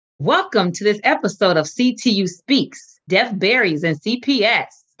Welcome to this episode of CTU Speaks, Deaf Berries and CPS.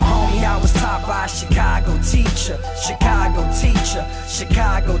 Homie, I was taught by a Chicago teacher.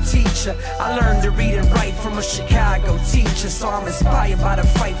 I learned to read and write from a Chicago teacher, so I'm inspired by the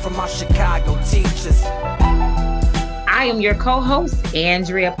fight from our Chicago teachers. I am your co-host,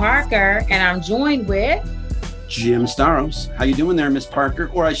 Andrea Parker, and I'm joined with Jim Staros. How you doing there, Miss Parker?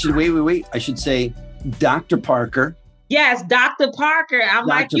 Or I should wait. I should say Dr. Parker. Yes, Dr. Parker. I'm Dr.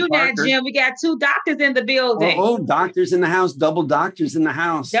 like you Parker. now, Jim. We got two doctors in the building. Oh, doctors in the house, double doctors in the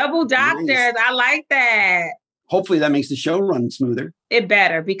house. Double doctors. Nice. I like that. Hopefully that makes the show run smoother. It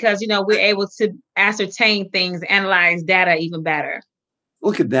better because, we're able to ascertain things, analyze data even better.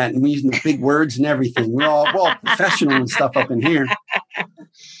 Look at that. And we're using the big words and everything. We're all professional and stuff up in here.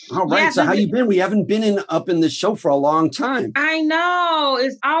 All right. Yeah, so how you been? We haven't been up in the show for a long time. I know.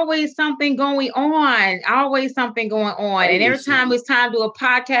 It's always something going on. And every time it's time to do a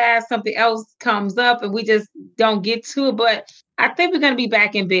podcast, something else comes up and we just don't get to it. But I think we're going to be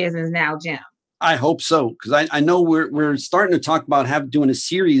back in business now, Jim. I hope so. Because I know we're starting to talk about doing a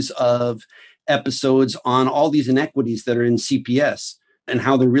series of episodes on all these inequities that are in CPS and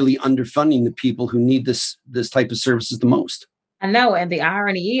how they're really underfunding the people who need this type of services the most. I know. And the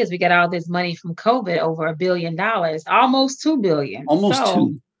irony is we got all this money from COVID, over $1 billion, almost $2 billion. Almost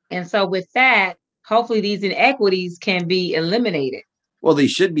two. And so with that, hopefully these inequities can be eliminated. Well, they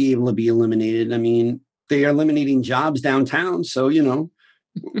should be able to be eliminated. I mean, they are eliminating jobs downtown. So,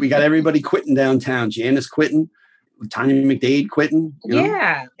 we got everybody quitting downtown. Janice quitting. Tanya McDade quitting.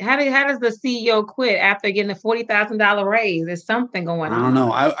 Yeah. How does the CEO quit after getting a $40,000 raise? There's something going on. I don't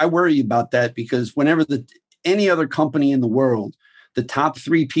know. I worry about that because whenever any other company in the world, the top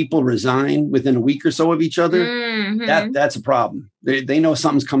 3 people resign within a week or so of each other, that's a problem. They know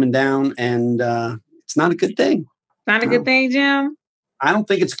something's coming down and it's not a good thing. Not a good thing, Jim? I don't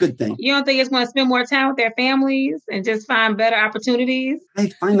think it's a good thing. You don't think it's going to spend more time with their families and just find better opportunities? I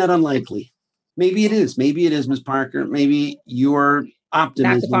find that unlikely. Maybe it is, Ms. Parker. Maybe your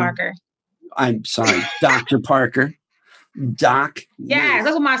optimism. Dr. Parker. I'm sorry, Dr. Parker. Doc. Yes,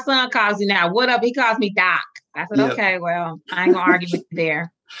 that's what my son calls you now. What up? He calls me Doc. I said, okay, well, I ain't going to argue with you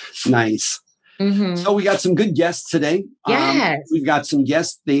there. Nice. Mm-hmm. So we got some good guests today. Yes. We've got some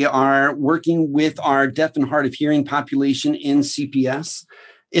guests. They are working with our deaf and hard of hearing population in CPS.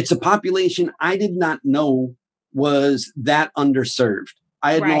 It's a population I did not know was that underserved.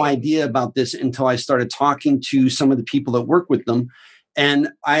 I had no idea about this until I started talking to some of the people that work with them. And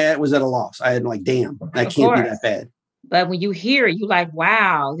I was at a loss. I had damn, that can't be that bad. But when you hear it, you're like,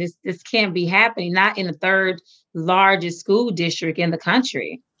 wow, this can't be happening. Not in the 3rd largest school district in the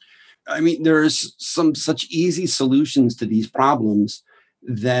country. I mean, there's some such easy solutions to these problems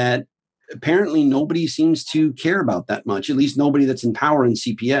that apparently nobody seems to care about that much, at least nobody that's in power in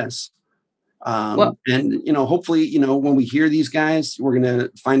CPS. And hopefully, when we hear these guys, we're going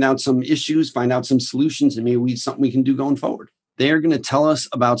to find out some issues, find out some solutions, and maybe something we can do going forward. They're going to tell us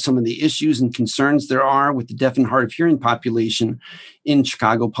about some of the issues and concerns there are with the deaf and hard of hearing population in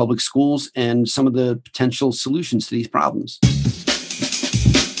Chicago public schools and some of the potential solutions to these problems.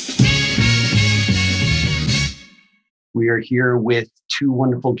 We are here with 2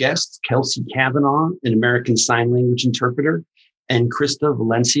 wonderful guests, Kelsey Kavanaugh, an American Sign Language interpreter, and Krista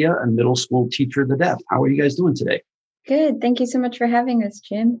Valencia, a middle school teacher of the deaf. How are you guys doing today? Good. Thank you so much for having us,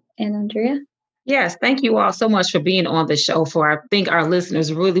 Jim and Andrea. Yes, thank you all so much for being on the show. I think our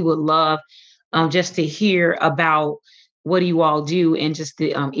listeners really would love just to hear about what do you all do and just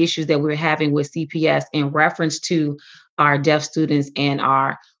the issues that we're having with CPS in reference to our deaf students and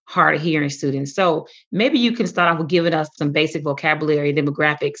our hard of hearing students. So maybe you can start off with giving us some basic vocabulary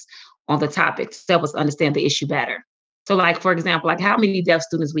demographics on the topic to help us understand the issue better. So for example, how many deaf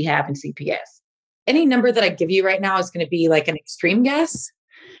students we have in CPS? Any number that I give you right now is going to be an extreme guess.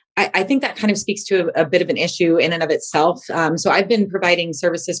 I think that kind of speaks to a bit of an issue in and of itself. So I've been providing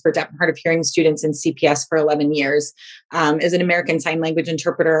services for deaf and hard of hearing students in CPS for 11 years. As an American Sign Language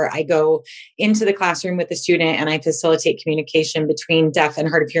interpreter, I go into the classroom with the student and I facilitate communication between deaf and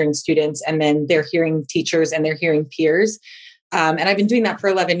hard of hearing students and then their hearing teachers and their hearing peers. And I've been doing that for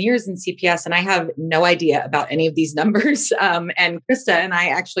 11 years in CPS, and I have no idea about any of these numbers. And Krista and I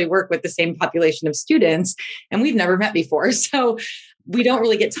actually work with the same population of students, and we've never met before. So we don't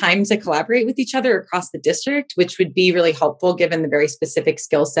really get time to collaborate with each other across the district, which would be really helpful given the very specific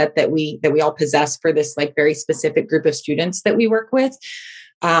skill set that we all possess for this very specific group of students that we work with.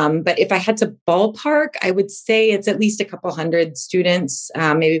 But if I had to ballpark, I would say it's at least a couple hundred students,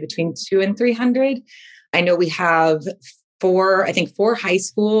 maybe between 200 and 300. I know we have 4 high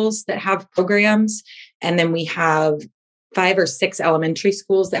schools that have programs. And then we have 5 or 6 elementary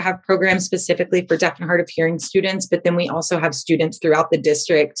schools that have programs specifically for deaf and hard of hearing students. But then we also have students throughout the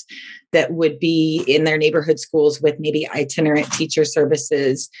district that would be in their neighborhood schools with maybe itinerant teacher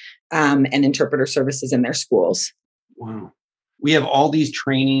services and interpreter services in their schools. Wow. We have all these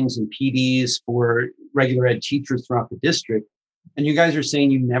trainings and PDs for regular ed teachers throughout the district. And you guys are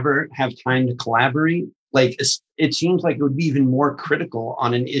saying you never have time to collaborate? Like, it seems like it would be even more critical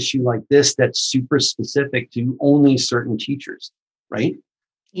on an issue like this that's super specific to only certain teachers, right?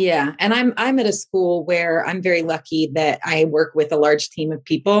 Yeah. And I'm at a school where I'm very lucky that I work with a large team of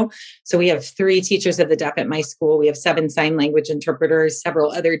people. So we have 3 teachers of the deaf at my school. We have 7 sign language interpreters,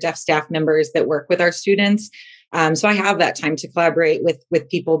 several other deaf staff members that work with our students. So I have that time to collaborate with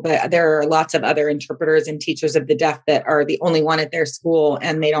people, but there are lots of other interpreters and teachers of the deaf that are the only one at their school,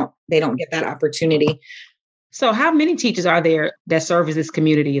 and they don't get that opportunity. So how many teachers are there that serve this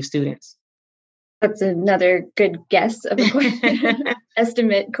community of students? That's another good guess of a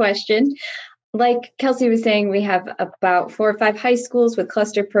estimate question. Like Kelsey was saying, we have about 4 or 5 high schools with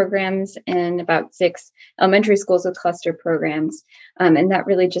cluster programs and about 6 elementary schools with cluster programs. And that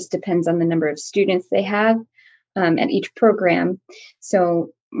really just depends on the number of students they have at each program.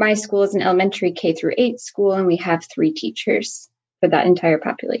 So my school is an elementary K through 8 school, and we have 3 teachers for that entire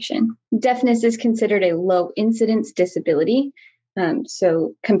population. Deafness is considered a low incidence disability.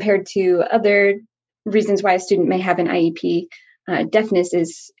 So compared to other reasons why a student may have an IEP, deafness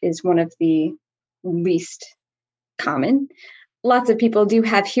is one of the least common. Lots of people do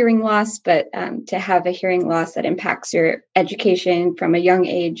have hearing loss, but to have a hearing loss that impacts your education from a young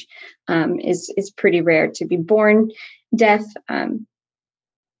age is pretty rare. To be born deaf,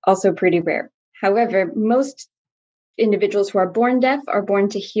 also pretty rare. However, most individuals who are born deaf are born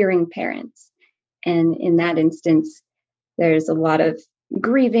to hearing parents. And in that instance, there's a lot of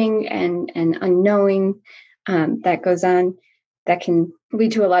grieving and unknowing that goes on that can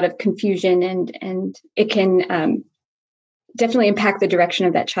lead to a lot of confusion, and it can definitely impact the direction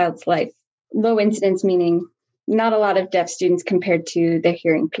of that child's life. Low incidence meaning not a lot of deaf students compared to their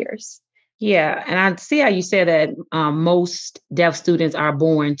hearing peers. Yeah, and I see how you said that most deaf students are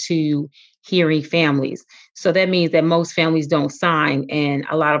born to hearing families. So that means that most families don't sign, and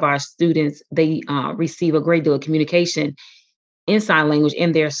a lot of our students, they receive a great deal of communication in sign language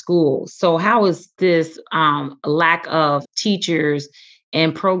in their schools. So how is this lack of teachers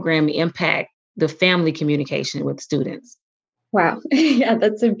and programming impact the family communication with students? Wow. Yeah,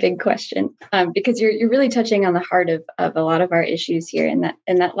 that's a big question because you're really touching on the heart of a lot of our issues here,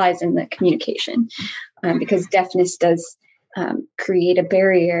 and that lies in the communication because deafness does create a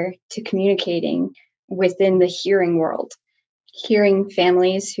barrier to communicating within the hearing world. Hearing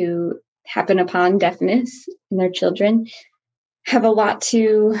families who happen upon deafness in their children have a lot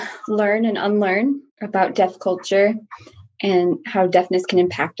to learn and unlearn about deaf culture and how deafness can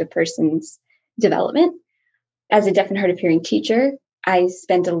impact a person's development. As a deaf and hard of hearing teacher, I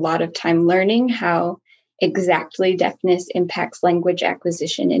spent a lot of time learning how exactly deafness impacts language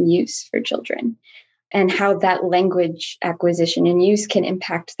acquisition and use for children, and how that language acquisition and use can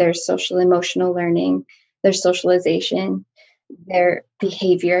impact their social emotional learning, their socialization, their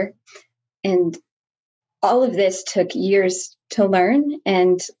behavior. And all of this took years to learn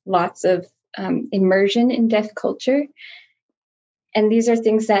and lots of immersion in deaf culture. And these are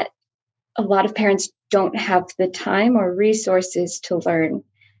things that a lot of parents don't have the time or resources to learn.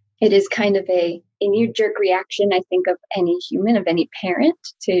 It is kind of a knee-jerk reaction, I think, of any human, of any parent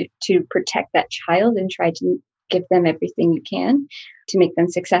to protect that child and try to give them everything you can to make them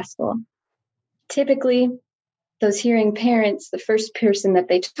successful. Typically, those hearing parents, the first person that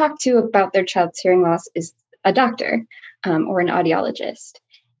they talk to about their child's hearing loss is a doctor or an audiologist.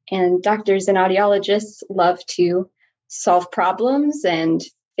 And doctors and audiologists love to solve problems and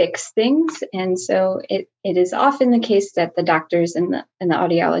fix things. And so it is often the case that the doctors and the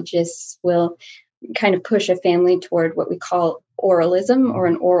audiologists will kind of push a family toward what we call oralism or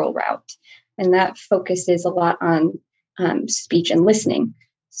an oral route. And that focuses a lot on speech and listening.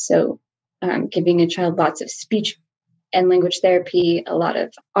 So giving a child lots of speech and language therapy, a lot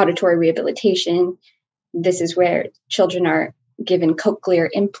of auditory rehabilitation. This is where children are given cochlear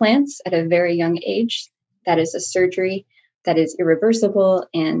implants at a very young age. That is a surgery that is irreversible,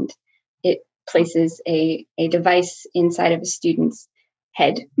 and it places a device inside of a student's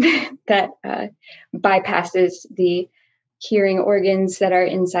head that bypasses the hearing organs that are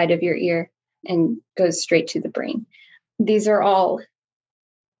inside of your ear and goes straight to the brain. These are all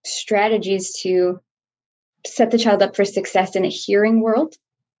strategies to set the child up for success in a hearing world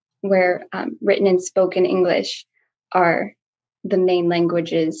where written and spoken English are the main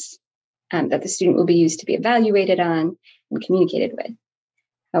languages that the student will be used to be evaluated on and communicated with.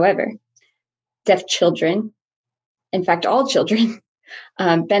 However, deaf children, in fact, all children,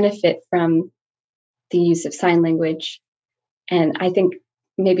 benefit from the use of sign language. And I think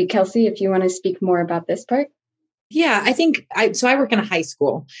maybe Kelsey, if you want to speak more about this part. Yeah, I think I work in a high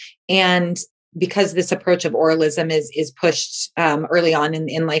school, and because this approach of oralism is pushed early on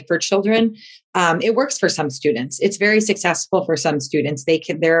in life for children, it works for some students. It's very successful for some students.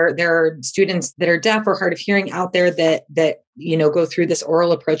 There are students that are deaf or hard of hearing out there that go through this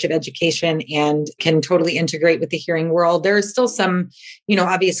oral approach of education and can totally integrate with the hearing world. There are still some,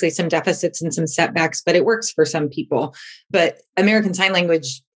 obviously some deficits and some setbacks, but it works for some people. But American Sign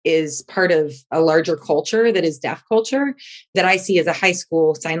Language is part of a larger culture that is deaf culture that I see as a high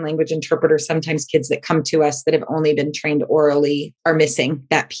school sign language interpreter. Sometimes kids that come to us that have only been trained orally are missing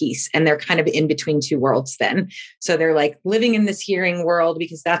that piece. And they're kind of in between two worlds then. So they're like living in this hearing world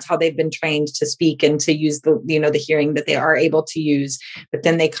because that's how they've been trained to speak and to use the hearing that they are able to use. But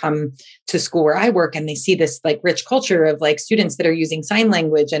then they come to school where I work and they see this like rich culture of like students that are using sign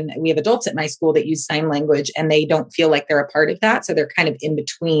language. And we have adults at my school that use sign language and they don't feel like they're a part of that. So they're kind of in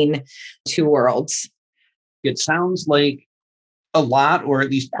between two worlds. It sounds like a lot, or at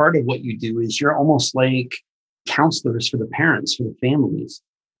least part of what you do is you're almost like counselors for the parents, for the families,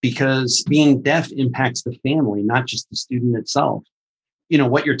 because being deaf impacts the family, not just the student itself.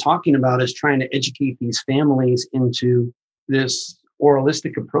 What you're talking about is trying to educate these families into this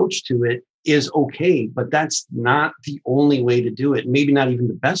oralistic approach to it is okay, but that's not the only way to do it. Maybe not even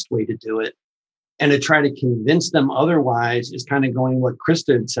the best way to do it. And to try to convince them otherwise is kind of going what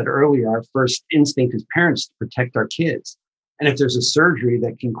Krista had said earlier. Our first instinct as parents to protect our kids. And if there's a surgery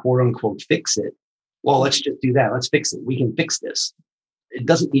that can quote unquote fix it, well, let's just do that. Let's fix it. We can fix this. It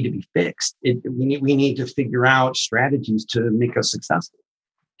doesn't need to be fixed. We need to figure out strategies to make us successful.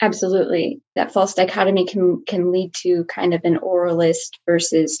 Absolutely. That false dichotomy can lead to kind of an oralist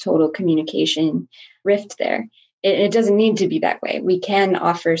versus total communication rift there. It doesn't need to be that way. We can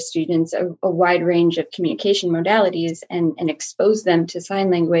offer students a wide range of communication modalities and expose them to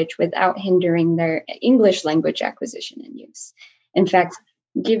sign language without hindering their English language acquisition and use. In fact,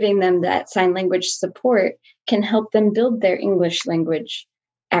 giving them that sign language support can help them build their English language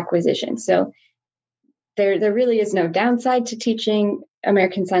acquisition. So there really is no downside to teaching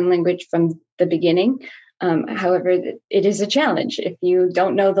American Sign Language from the beginning. However, it is a challenge. If you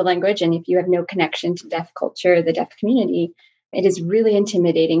don't know the language and if you have no connection to deaf culture, the deaf community, it is really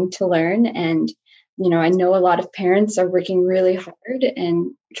intimidating to learn. And, I know a lot of parents are working really hard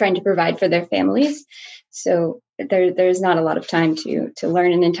and trying to provide for their families. So there's not a lot of time to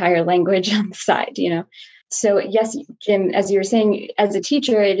learn an entire language on the side, So yes, Jim, as you were saying, as a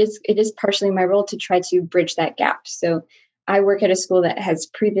teacher, it is partially my role to try to bridge that gap. So I work at a school that has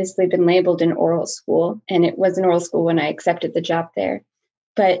previously been labeled an oral school, and it was an oral school when I accepted the job there.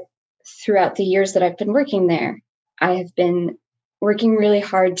 But throughout the years that I've been working there, I have been working really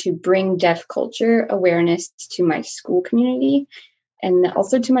hard to bring deaf culture awareness to my school community and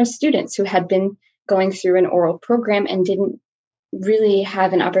also to my students who had been going through an oral program and didn't really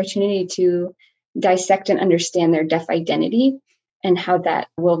have an opportunity to dissect and understand their deaf identity and how that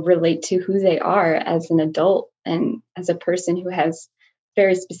will relate to who they are as an adult and as a person who has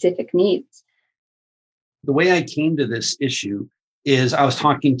very specific needs. The way I came to this issue is I was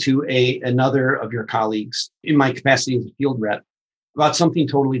talking to another of your colleagues in my capacity as a field rep about something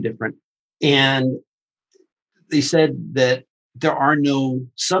totally different. And they said that there are no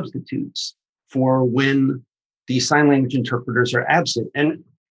substitutes for when these sign language interpreters are absent. And,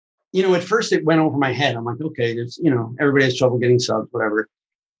 at first it went over my head. I'm like, okay, there's, everybody has trouble getting subs, whatever.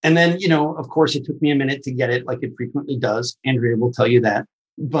 And then, of course, it took me a minute to get it, like it frequently does. Andrea will tell you that.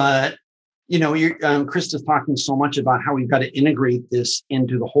 But, Krista's talking so much about how we've got to integrate this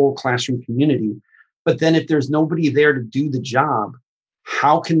into the whole classroom community. But then if there's nobody there to do the job,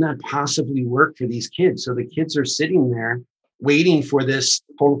 how can that possibly work for these kids? So the kids are sitting there waiting for this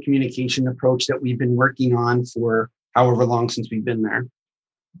total communication approach that we've been working on for however long since we've been there.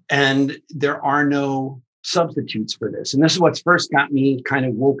 And there are no substitutes for this. And this is what's first got me kind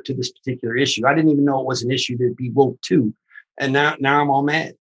of woke to this particular issue. I didn't even know it was an issue to be woke to. And now I'm all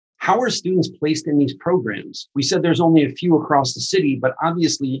mad. How are students placed in these programs? We said there's only a few across the city, but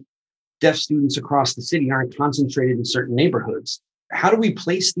obviously deaf students across the city aren't concentrated in certain neighborhoods. How do we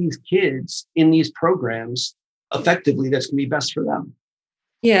place these kids in these programs effectively that's going to be best for them?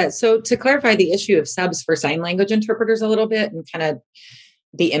 Yeah. So to clarify the issue of subs for sign language interpreters a little bit and kind of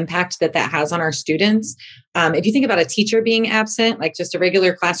the impact that has on our students. If you think about a teacher being absent, like just a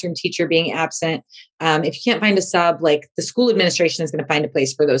regular classroom teacher being absent, if you can't find a sub, like the school administration is going to find a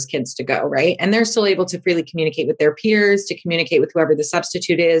place for those kids to go, right? And they're still able to freely communicate with their peers, to communicate with whoever the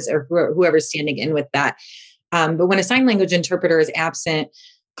substitute is or whoever's standing in with that. But when a sign language interpreter is absent,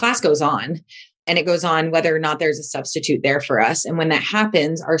 class goes on. And it goes on whether or not there's a substitute there for us. And when that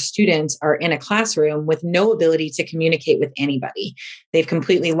happens, our students are in a classroom with no ability to communicate with anybody. They've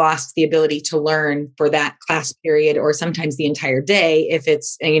completely lost the ability to learn for that class period, or sometimes the entire day if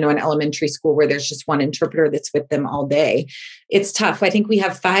it's, an elementary school where there's just one interpreter that's with them all day. It's tough. I think we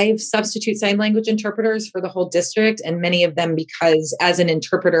have 5 substitute sign language interpreters for the whole district, and many of them because as an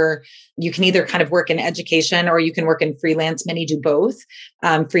interpreter, you can either kind of work in education or you can work in freelance. Many do both.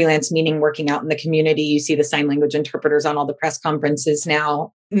 Freelance meaning working out in the community. You see the sign language interpreters on all the press conferences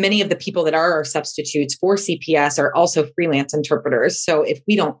now. Many of the people that are our substitutes for CPS are also freelance interpreters. So if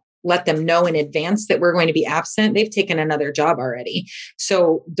we don't let them know in advance that we're going to be absent, they've taken another job already.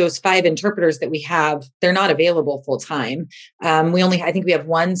 So those 5 interpreters that we have, they're not available full time. I think we have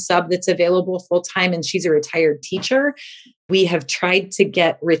one sub that's available full time, and she's a retired teacher. We have tried to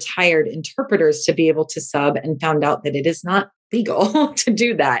get retired interpreters to be able to sub and found out that it is not legal to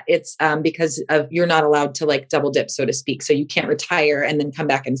do that. It's because you're not allowed to like double dip, so to speak. So you can't retire and then come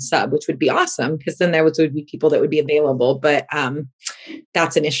back and sub, which would be awesome because then there would be people that would be available. But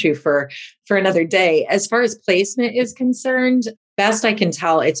that's an issue for another day. As far as placement is concerned, best I can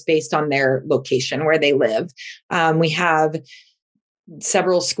tell, it's based on their location where they live. We have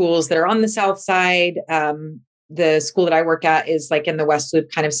several schools that are on the south side. The school that I work at is like in the West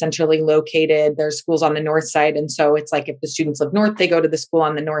Loop, kind of centrally located. There's schools on the north side. And so it's like if the students live north, they go to the school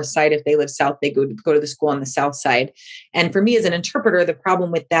on the north side. If they live south, they go to the school on the south side. And for me as an interpreter, the problem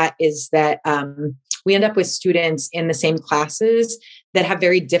with that is that we end up with students in the same classes that have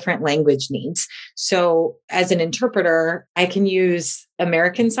very different language needs. So as an interpreter, I can use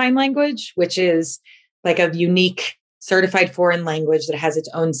American Sign Language, which is like a unique certified foreign language that has its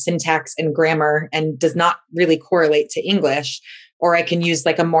own syntax and grammar and does not really correlate to English. Or I can use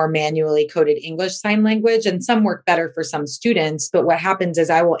like a more manually coded English sign language, and some work better for some students. But what happens is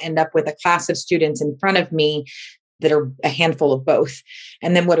I will end up with a class of students in front of me that are a handful of both.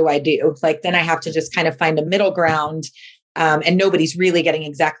 And then what do? Like, then I have to just kind of find a middle ground. And nobody's really getting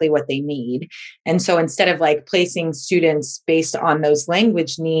exactly what they need. And so instead of like placing students based on those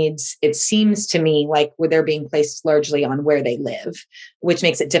language needs, it seems to me like they're being placed largely on where they live, which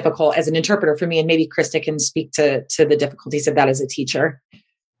makes it difficult as an interpreter for me. And maybe Krista can speak to the difficulties of that as a teacher.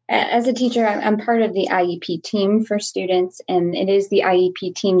 As a teacher, I'm part of the IEP team for students, and it is the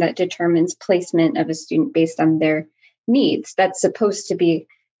IEP team that determines placement of a student based on their needs. That's supposed to be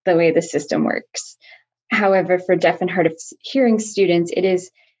the way the system works. However, for deaf and hard of hearing students, it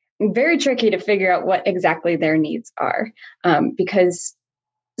is very tricky to figure out what exactly their needs are, because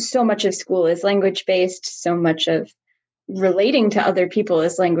so much of school is language-based, so much of relating to other people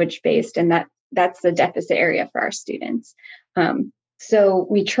is language-based, and that's the deficit area for our students. So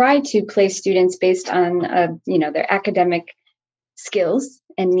we try to place students based on their academic skills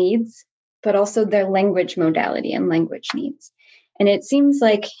and needs, but also their language modality and language needs. And it seems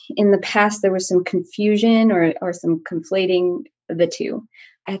like in the past, there was some confusion or some conflating the two.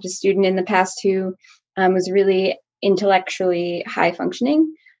 I had a student in the past who was really intellectually high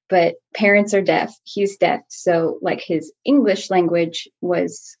functioning, but parents are deaf. He's deaf. So like his English language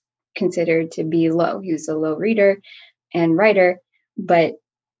was considered to be low. He was a low reader and writer, but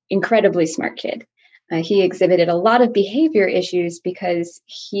incredibly smart kid. He exhibited a lot of behavior issues because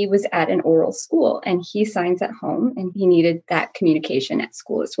he was at an oral school and he signs at home, and he needed that communication at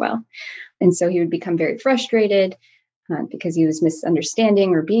school as well. And so he would become very frustrated because he was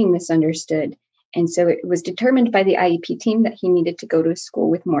misunderstanding or being misunderstood. And so it was determined by the IEP team that he needed to go to a school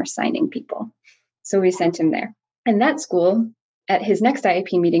with more signing people. So we sent him there. And that school at his next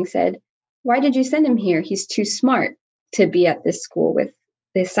IEP meeting said, "Why did you send him here? He's too smart to be at this school with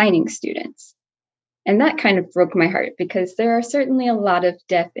the signing students." And that kind of broke my heart, because there are certainly a lot of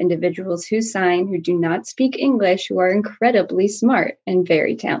deaf individuals who sign who do not speak English, who are incredibly smart and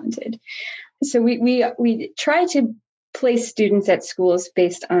very talented. So we try to place students at schools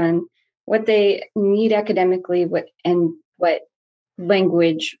based on what they need academically, what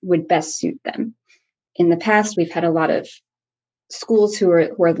language would best suit them. In the past, we've had a lot of schools who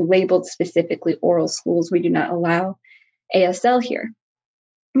are labeled specifically oral schools. We do not allow ASL here.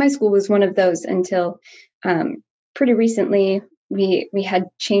 My school was one of those until pretty recently. We had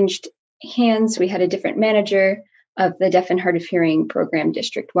changed hands. We had a different manager. of the Deaf and Hard of Hearing program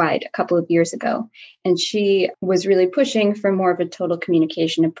district-wide a couple of years ago. And she was really pushing for more of a total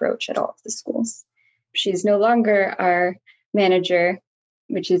communication approach at all of the schools. She's no longer our manager,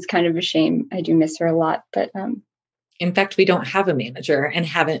 which is kind of a shame. I do miss her a lot, but in fact, we don't have a manager and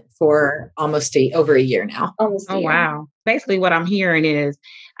haven't for almost over a year now. Almost a year. Wow. Basically what I'm hearing is,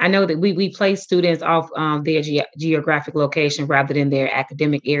 I know that we place students off their geographic location rather than their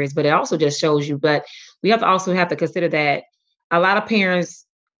academic areas, but it also just shows you, but we have to consider that a lot of parents,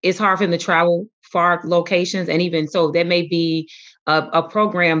 it's hard for them to travel far locations. And even so, there may be a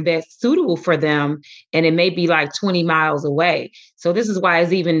program that's suitable for them, and it may be like 20 miles away. So this is why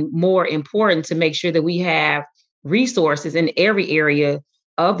it's even more important to make sure that we have resources in every area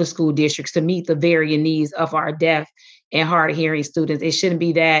of the school districts to meet the varying needs of our deaf and hard of hearing students. It shouldn't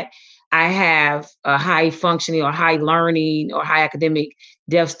be that I have a high functioning or high learning or high academic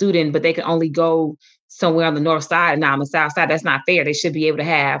deaf student, but they can only go somewhere on the north side and not on the south side. That's not fair. They should be able to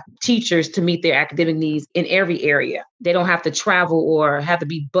have teachers to meet their academic needs in every area. They don't have to travel or have to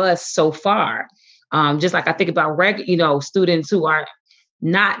be bused so far. Just like I think about students who are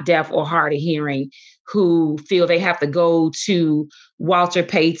not deaf or hard of hearing, who feel they have to go to Walter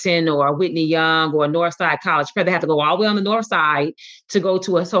Payton or Whitney Young or Northside College. They have to go all the way on the north side to go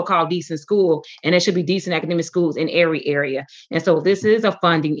to a so-called decent school. And there should be decent academic schools in every area. And so this is a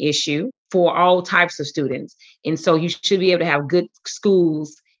funding issue for all types of students. And so you should be able to have good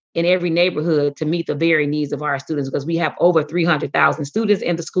schools in every neighborhood to meet the very needs of our students, because we have over 300,000 students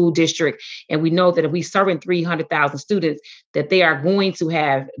in the school district. And we know that if we serve 300,000 students, that they are going to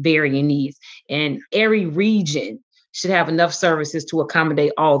have varying needs. And every region should have enough services to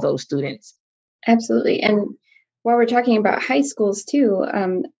accommodate all those students. Absolutely. And while we're talking about high schools too,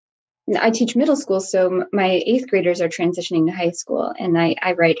 I teach middle school, so my 8th graders are transitioning to high school, and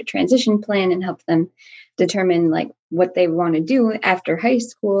I write a transition plan and help them determine like what they want to do after high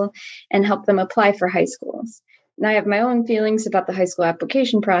school and help them apply for high schools. And I have my own feelings about the high school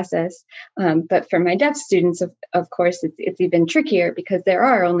application process, but for my deaf students, of course, it's even trickier because there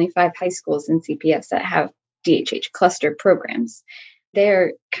are only 5 high schools in CPS that have DHH cluster programs.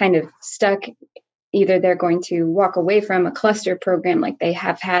 They're kind of stuck. Either they're going to walk away from a cluster program like they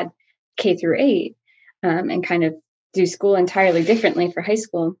have had K through 8 and kind of do school entirely differently for high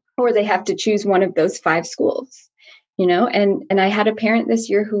school, or they have to choose one of those 5 schools, and I had a parent this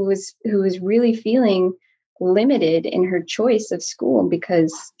year who was really feeling limited in her choice of school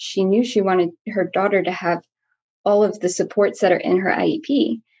because she knew she wanted her daughter to have all of the supports that are in her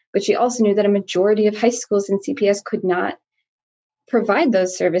IEP, but she also knew that a majority of high schools in CPS could not provide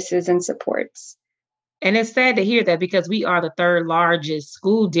those services and supports. And it's sad to hear that, because we are the 3rd largest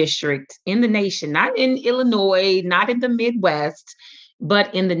school district in the nation, not in Illinois, not in the Midwest,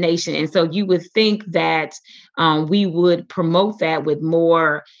 but in the nation. And so you would think that we would promote that with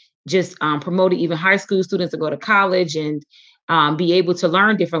more, just promoting even high school students to go to college and be able to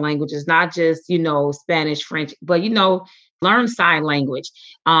learn different languages, not just, Spanish, French, but, learn sign language.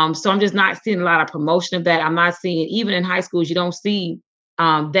 So I'm just not seeing a lot of promotion of that. I'm not seeing, even in high schools, you don't see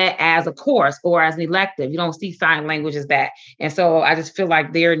that as a course or as an elective. You don't see sign language as that. And so I just feel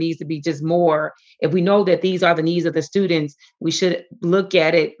like there needs to be just more. If we know that these are the needs of the students, we should look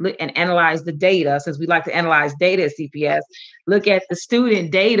at it and analyze the data, since we like to analyze data at CPS, look at the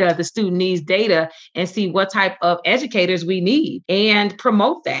student data, the student needs data, and see what type of educators we need and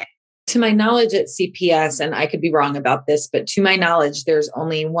promote that. To my knowledge at CPS, and I could be wrong about this, but to my knowledge, there's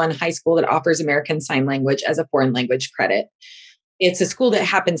only one high school that offers American Sign Language as a foreign language credit. It's a school that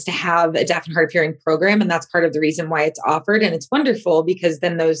happens to have a deaf and hard of hearing program, and that's part of the reason why it's offered. And it's wonderful because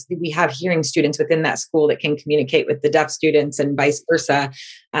then we have hearing students within that school that can communicate with the deaf students and vice versa.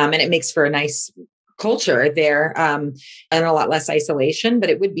 And it makes for a nice culture there and a lot less isolation. But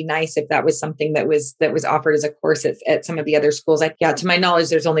it would be nice if that was something that was offered as a course at some of the other schools. To my knowledge,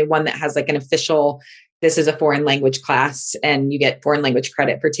 there's only one that has like an official, this is a foreign language class, and you get foreign language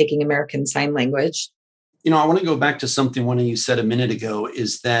credit for taking American Sign Language. I want to go back to something one of you said a minute ago,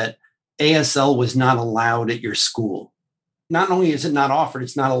 is that ASL was not allowed at your school. Not only is it not offered,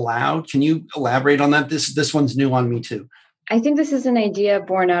 it's not allowed. Can you elaborate on that? This one's new on me too. I think this is an idea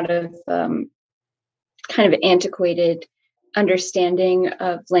born out of kind of antiquated understanding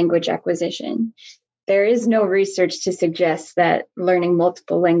of language acquisition. There is no research to suggest that learning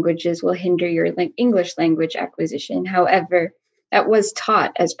multiple languages will hinder your English language acquisition. However, that was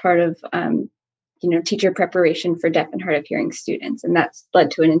taught as part of teacher preparation for deaf and hard of hearing students. And that's led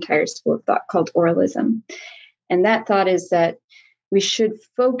to an entire school of thought called oralism. And that thought is that we should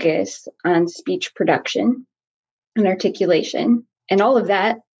focus on speech production and articulation. And all of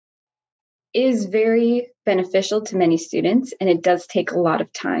that is very beneficial to many students, and it does take a lot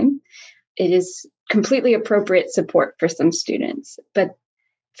of time. It is completely appropriate support for some students, but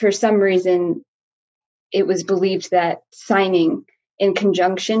for some reason, it was believed that signing in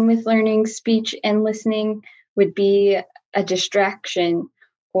conjunction with learning speech and listening would be a distraction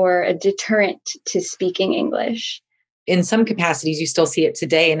or a deterrent to speaking English. In some capacities, you still see it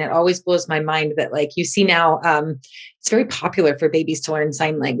today. And it always blows my mind that, like, you see now, it's very popular for babies to learn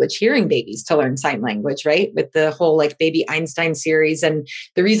sign language, hearing babies to learn sign language, right? With the whole like Baby Einstein series. And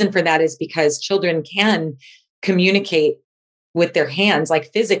the reason for that is because children can communicate with their hands,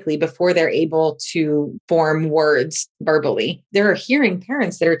 like physically, before they're able to form words verbally. There are hearing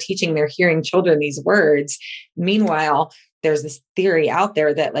parents that are teaching their hearing children these words. Meanwhile, there's this theory out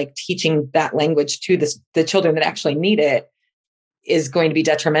there that like teaching that language to the children that actually need it is going to be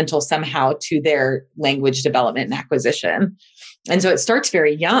detrimental somehow to their language development and acquisition. And so it starts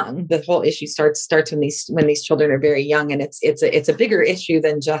very young. The whole issue starts when these children are very young, and it's a bigger issue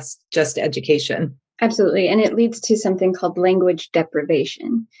than just education. Absolutely. And it leads to something called language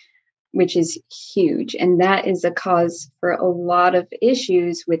deprivation, which is huge. And that is a cause for a lot of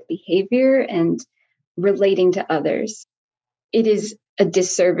issues with behavior and relating to others. It is a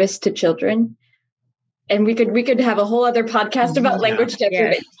disservice to children. And we could have a whole other podcast about language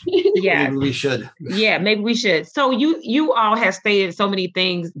deprivation. Yeah. Maybe we should. Yeah, maybe we should. So you all have stated so many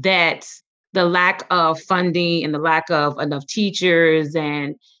things, that the lack of funding and the lack of enough teachers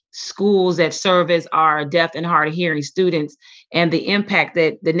and schools that service our deaf and hard of hearing students, and the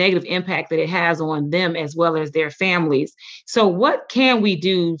negative impact that it has on them as well as their families. So what can we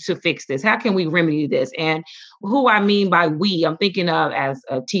do to fix this? How can we remedy this? And who I mean by we, I'm thinking of as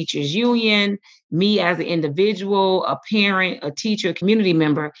a teachers union, me as an individual, a parent, a teacher, a community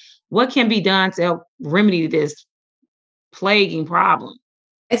member. What can be done to help remedy this plaguing problem?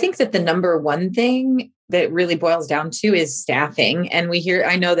 I think that the number one thing that really boils down to is staffing. And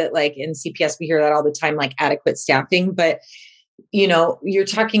I know that like in CPS, we hear that all the time, like adequate staffing, but you're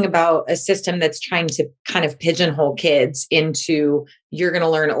talking about a system that's trying to kind of pigeonhole kids into, you're going to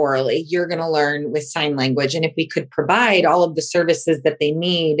learn orally, you're going to learn with sign language. And if we could provide all of the services that they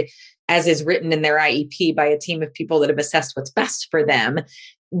need, as is written in their IEP by a team of people that have assessed what's best for them,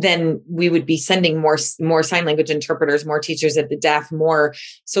 then we would be sending more sign language interpreters, more teachers of the deaf, more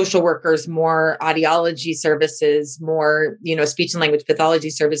social workers, more audiology services, more, speech and language pathology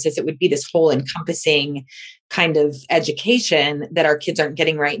services. It would be this whole encompassing kind of education that our kids aren't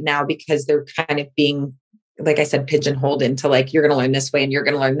getting right now, because they're kind of being, like I said, pigeonholed into like, you're going to learn this way and you're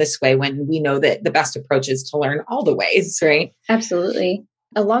going to learn this way, when we know that the best approach is to learn all the ways, right? Absolutely.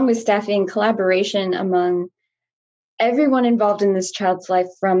 Along with staffing, collaboration among everyone involved in this child's life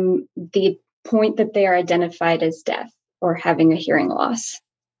from the point that they are identified as deaf or having a hearing loss.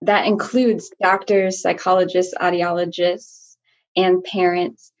 That includes doctors, psychologists, audiologists, and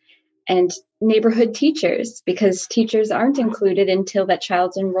parents, and neighborhood teachers, because teachers aren't included until that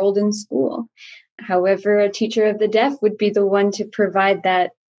child's enrolled in school. However, a teacher of the deaf would be the one to provide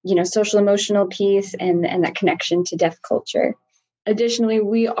that, social emotional piece and that connection to deaf culture. Additionally,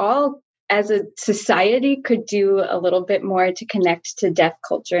 we all as a society could do a little bit more to connect to deaf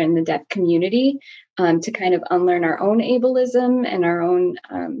culture and the deaf community, to kind of unlearn our own ableism and our own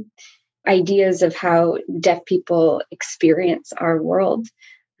ideas of how deaf people experience our world,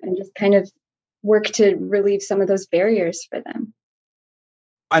 and just kind of work to relieve some of those barriers for them.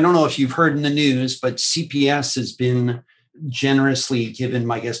 I don't know if you've heard in the news, but CPS has been generously given,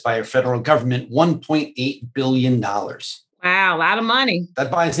 I guess, by our federal government, $1.8 billion. Wow, a lot of money. That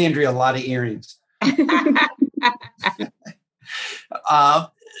buys Andrea a lot of earrings.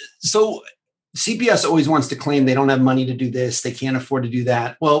 So CPS always wants to claim they don't have money to do this, they can't afford to do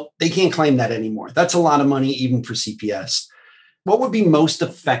that. Well, they can't claim that anymore. That's a lot of money even for CPS. What would be most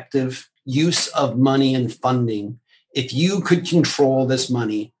effective use of money and funding if you could control this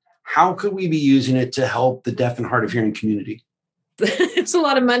money? How could we be using it to help the deaf and hard of hearing community? It's a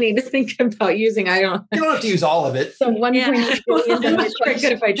lot of money to think about using. You don't have to use all of it. So 1.8 billion. I'm not sure I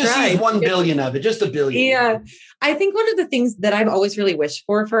could if I just tried. Use 1 billion of it, just $1 billion. Yeah. I think one of the things that I've always really wished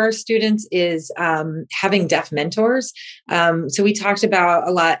for our students is having deaf mentors. So we talked about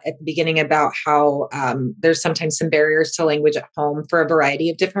a lot at the beginning about how there's sometimes some barriers to language at home for a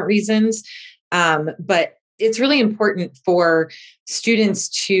variety of different reasons. But it's really important for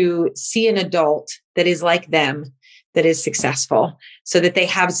students to see an adult that is like them, that is successful, so that they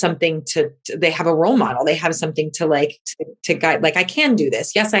have something they have a role model. They have something to guide. Like, I can do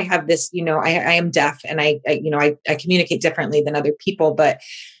this. Yes, I have this, I am deaf and I communicate differently than other people, but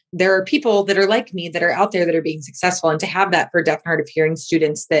there are people that are like me that are out there that are being successful, and to have that for deaf and hard of hearing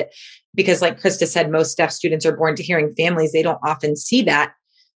students, that because like Krista said, most deaf students are born to hearing families. They don't often see that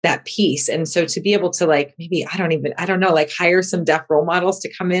piece. And so to be able to like, maybe, I don't know, like hire some deaf role models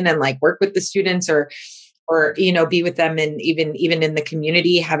to come in and like work with the students or, be with them, and even in the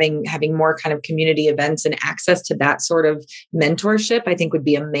community, having more kind of community events and access to that sort of mentorship, I think would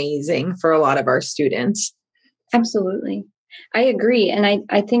be amazing for a lot of our students. Absolutely. I agree. And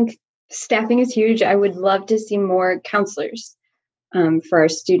I think staffing is huge. I would love to see more counselors for our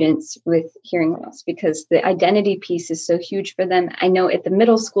students with hearing loss, because the identity piece is so huge for them. I know at the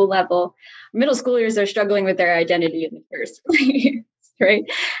middle school level, middle schoolers are struggling with their identity in the first place, right?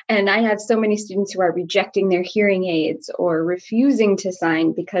 And I have so many students who are rejecting their hearing aids or refusing to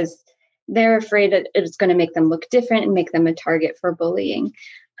sign because they're afraid that it's going to make them look different and make them a target for bullying.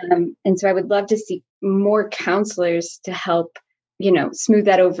 And so I would love to see more counselors to help, smooth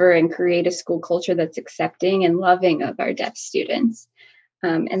that over and create a school culture that's accepting and loving of our deaf students.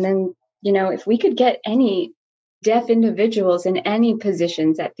 And then, if we could get any deaf individuals in any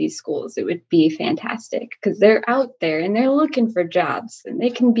positions at these schools, it would be fantastic, because they're out there and they're looking for jobs, and they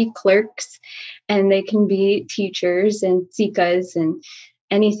can be clerks and they can be teachers and SICAs and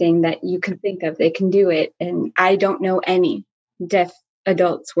anything that you can think of, they can do it. And I don't know any deaf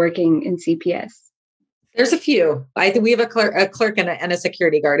adults working in CPS. There's a few. I think we have a clerk and a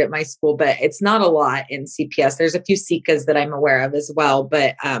security guard at my school, but it's not a lot in CPS. There's a few SICAs that I'm aware of as well,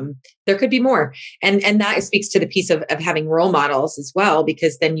 but there could be more. And that speaks to the piece of having role models as well,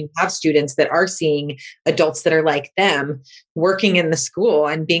 because then you have students that are seeing adults that are like them working in the school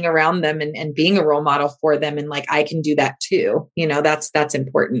and being around them and being a role model for them. And like, I can do that too. That's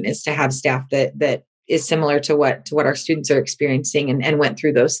important, is to have staff that is similar to what our students are experiencing and went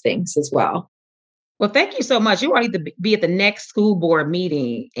through those things as well. Well, thank you so much. You all need to be at the next school board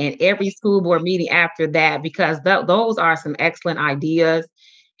meeting and every school board meeting after that, because those are some excellent ideas.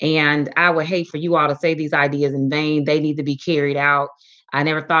 And I would hate for you all to say these ideas in vain. They need to be carried out. I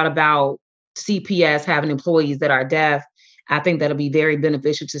never thought about CPS having employees that are deaf. I think that'll be very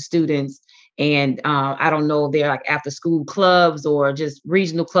beneficial to students. And I don't know if they're like after school clubs or just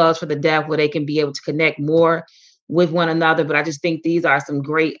regional clubs for the deaf where they can be able to connect more with one another. But I just think these are some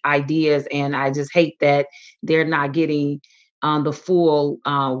great ideas. And I just hate that they're not getting the full,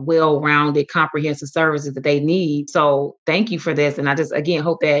 well-rounded, comprehensive services that they need. So thank you for this. And I just, again,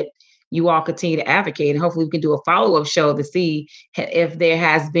 hope that you all continue to advocate, and hopefully we can do a follow-up show to see if there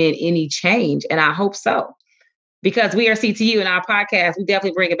has been any change. And I hope so, because we are CTU in our podcast, we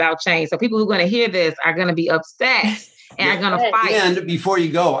definitely bring about change. So people who are going to hear this are going to be upset. And I'm going to fight. And before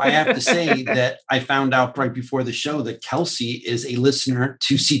you go, I have to say that I found out right before the show that Kelsey is a listener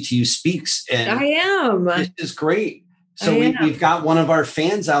to CTU Speaks. And I am. This is great. So we've got one of our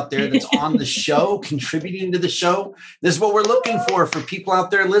fans out there that's on the show, contributing to the show. This is what we're looking for people out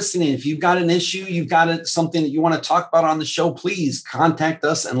there listening. If you've got an issue, you've got something that you want to talk about on the show, please contact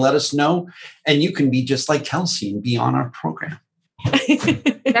us and let us know. And you can be just like Kelsey and be on our program.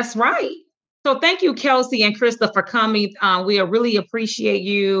 That's right. So thank you, Kelsey and Krista, for coming. We really appreciate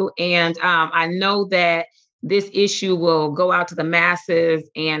you. And I know that this issue will go out to the masses.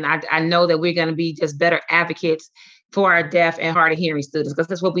 And I know that we're going to be just better advocates for our deaf and hard of hearing students, because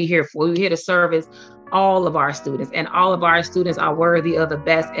that's what we're here for. We're here to service all of our students, and all of our students are worthy of the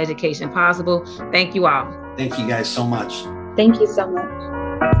best education possible. Thank you all. Thank you guys so much. Thank you so much.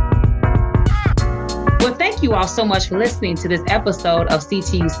 Well, thank you all so much for listening to this episode of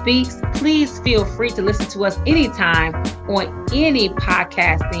CTU Speaks. Please feel free to listen to us anytime on any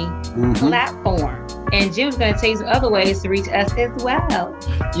podcasting platform. And Jim's going to tell you some other ways to reach us as well.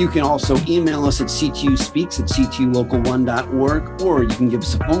 You can also email us at ctuspeaks@ctulocal1.org, or you can give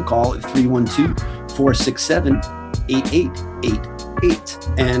us a phone call at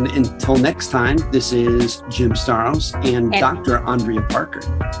 312-467-8888. And until next time, this is Jim Staros and Dr. Andrea Parker.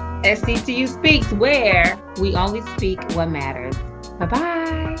 At CTU Speaks, where we only speak what matters.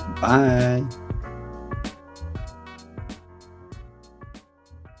 Bye-bye. Bye.